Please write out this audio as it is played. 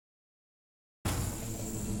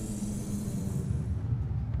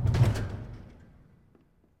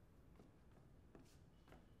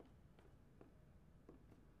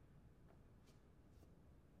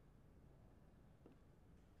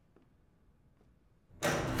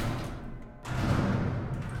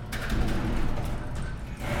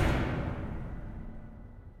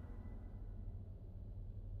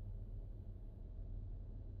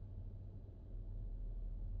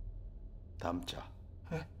담자.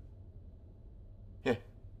 예? 예.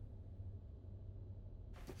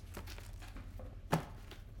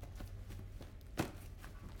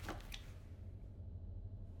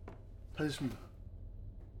 다 됐습니다.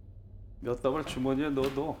 몇 답을 주머니에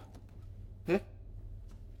넣어도 예?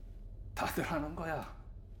 다들 하는 거야.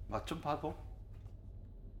 맛 좀 봐도.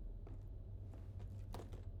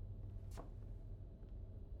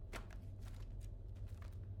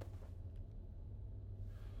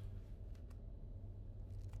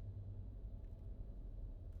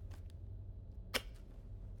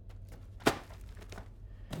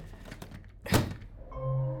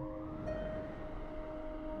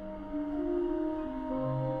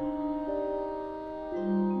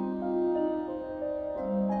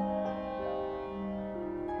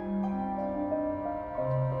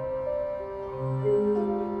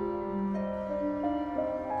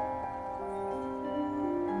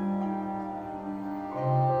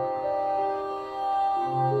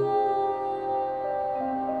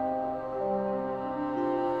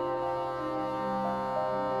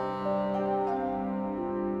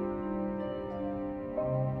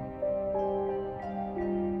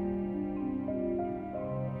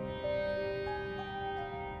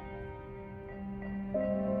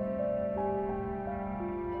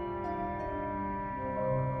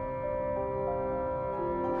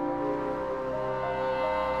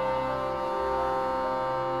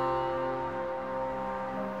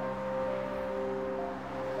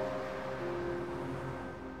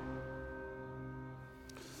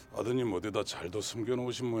 아드님 어디다 잘도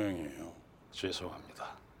숨겨놓으신 모양이에요.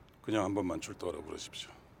 죄송합니다. 그냥 한 번만 출두하라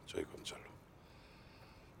그러십시오. 저희 검찰로.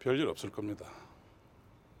 별일 없을 겁니다.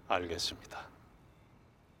 알겠습니다.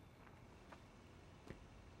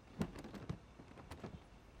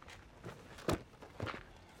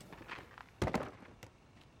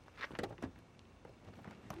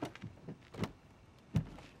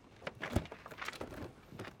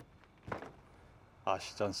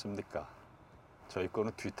 아시지 않습니까? 저희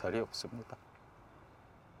거는 뒤탈이 없습니다.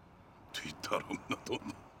 뒤탈 없는 돈.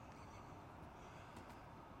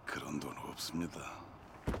 그런 돈 없습니다.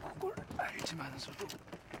 그걸 알지만서도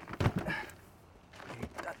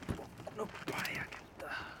일단 먹고는 봐야겠다.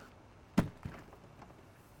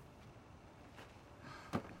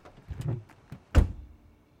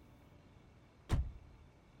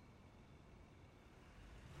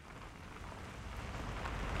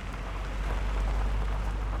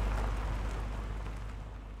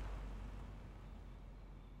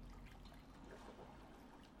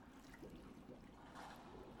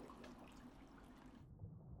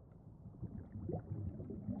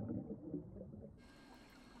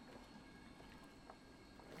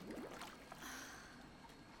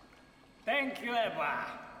 Thank you, Eva.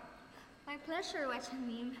 My pleasure,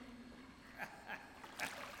 회장님.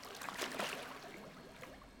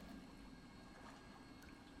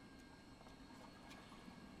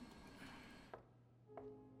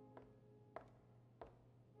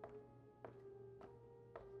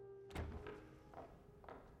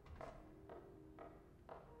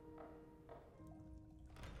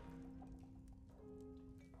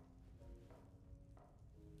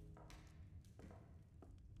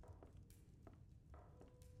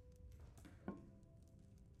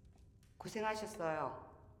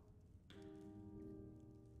 고생하셨어요.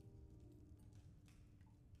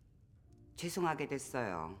 죄송하게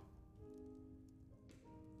됐어요.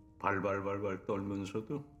 발발발발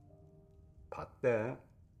떨면서도 봤대.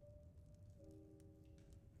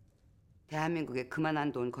 대한민국에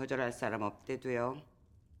그만한 돈 거절할 사람 없대도요.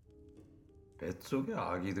 뱃속에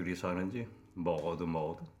아기들이 사는지 먹어도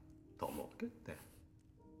더 먹겠대.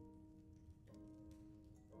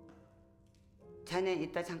 자네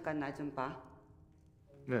이따 잠깐 나 좀 봐.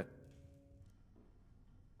 네.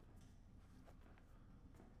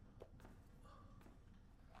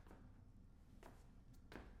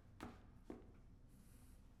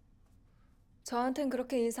 저한텐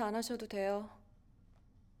그렇게 인사 안 하셔도 돼요.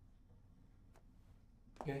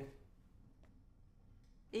 예.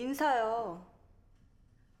 인사요.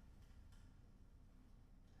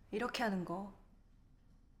 이렇게 하는 거.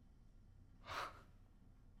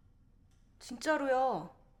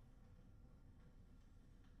 진짜로요.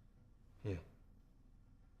 예.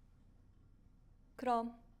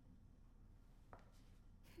 그럼.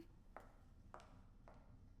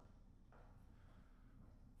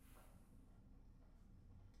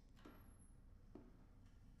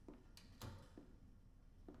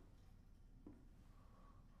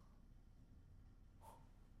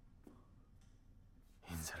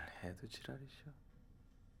 인사를 해도 지랄이셔.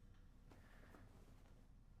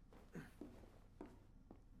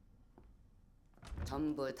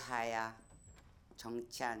 전부 다야.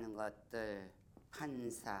 정치하는 것들,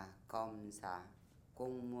 판사, 검사,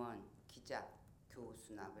 공무원, 기자,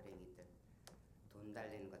 교수나 불행이들 돈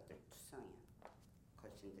달리는 것들 투성이야.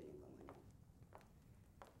 걸신 들린 거 뭐냐.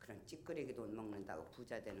 그런 찌끄레기 돈 먹는다고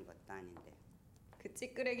부자 되는 것도 아닌데. 그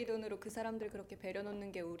찌끄레기 돈으로 그 사람들 그렇게 배려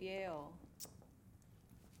놓는 게 우리예요.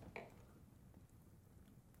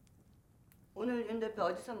 오늘 윤 대표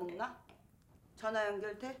어디서 먹나? 전화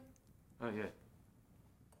연결돼? 아, 예.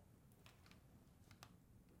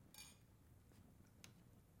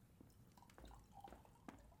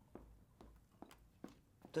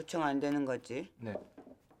 도청 안 되는 거지? 네.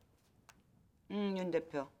 윤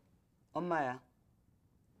대표. 엄마야.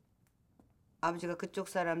 아버지가 그쪽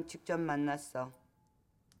사람 직접 만났어.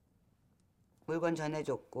 물건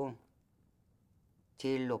전해줬고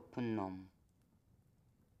제일 높은 놈.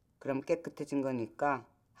 그럼 깨끗해진 거니까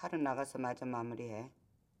하루 나가서 마저 마무리해.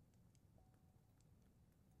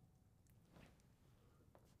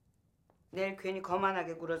 내일 괜히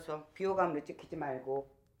거만하게 굴어서 비호감으로 찍히지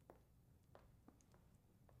말고.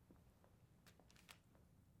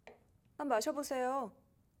 한 마셔보세요.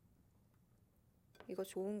 이거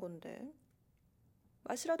좋은 건데.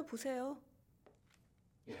 맛이라도 보세요.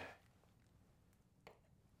 예.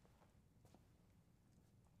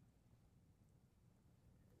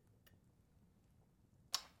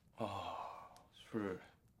 술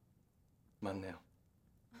맞네요.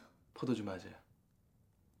 포도주 맞아요.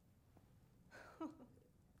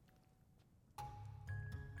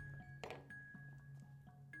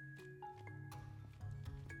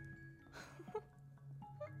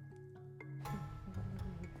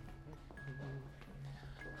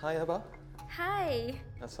 Hi, Eva. Hi.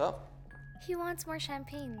 What's up? He wants more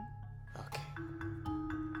champagne. Okay.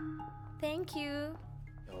 Thank you.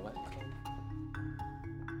 You're welcome.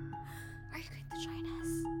 Are you going to join us?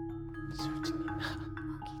 Certainly not.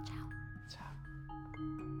 Okay, ciao. 자.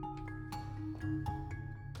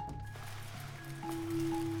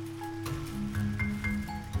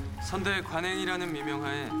 선대의 관행이라는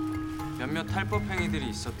미명하에 몇몇 탈법 행위들이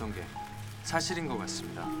있었던 게 사실인 것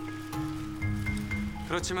같습니다.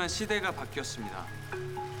 그렇지만 시대가 바뀌었습니다.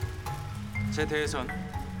 제 대해선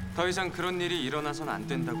더 이상 그런 일이 일어나선 안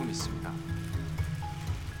된다고 믿습니다.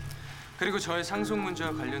 그리고 저의 상속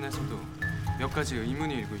문제와 관련해서도 몇 가지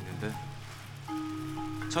의문이 일고 있는데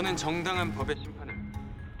저는 정당한 법의 심판을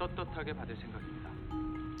떳떳하게 받을 생각입니다.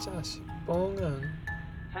 자식 뻥은.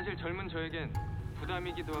 사실 젊은 저에겐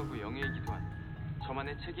부담이기도 하고 영예이기도 한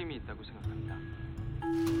저만의 책임이 있다고 생각합니다.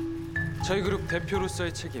 저희 그룹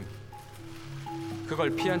대표로서의 책임.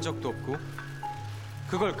 그걸 피한 적도 없고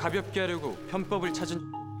그걸 가볍게 하려고 편법을 찾은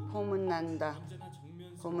소문 난다.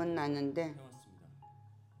 소문 나는데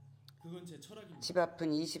집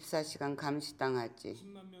앞은 24시간 감시당하지.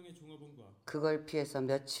 그걸 피해서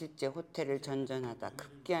며칠째 호텔을 전전하다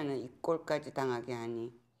급기야는 이 꼴까지 당하게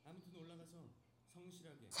하니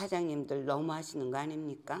사장님들 너무 하시는 거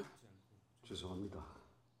아닙니까? 죄송합니다.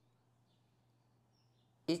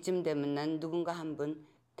 이쯤 되면 난 누군가 한 분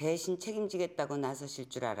대신 책임지겠다고 나서실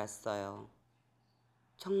줄 알았어요.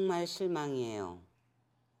 정말 실망이에요.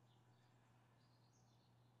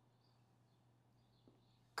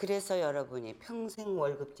 그래서 여러분이 평생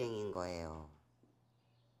월급쟁이인 거예요.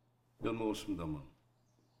 엿 먹었습니다만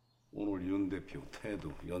오늘 윤 대표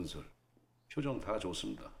태도, 연설, 표정 다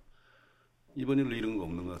좋습니다. 이번 일로 잃은 거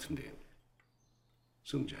없는 것 같은데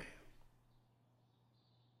승자예요.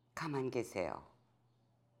 가만 계세요.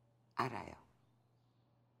 알아요.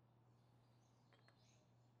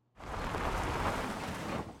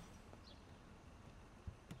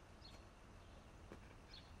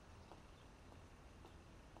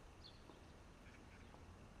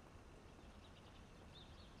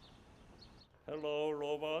 Hello,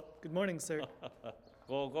 robot. Good morning, sir.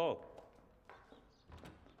 Go, go.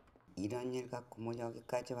 이런 일 갖고 뭐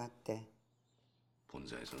여기까지 왔대.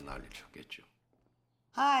 본사에서 난리 쳤겠죠.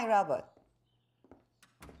 Hi, Robert.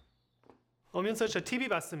 오면서 저 TV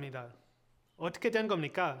봤습니다. 어떻게 된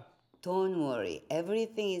겁니까? Don't worry.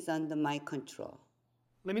 Everything is under my control.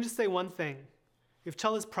 Let me just say one thing. If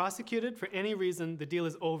Chul is prosecuted for any reason, the deal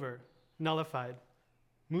is over, nullified.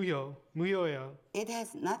 무효예요. It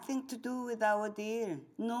has nothing to do with our deal.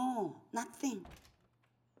 No, nothing.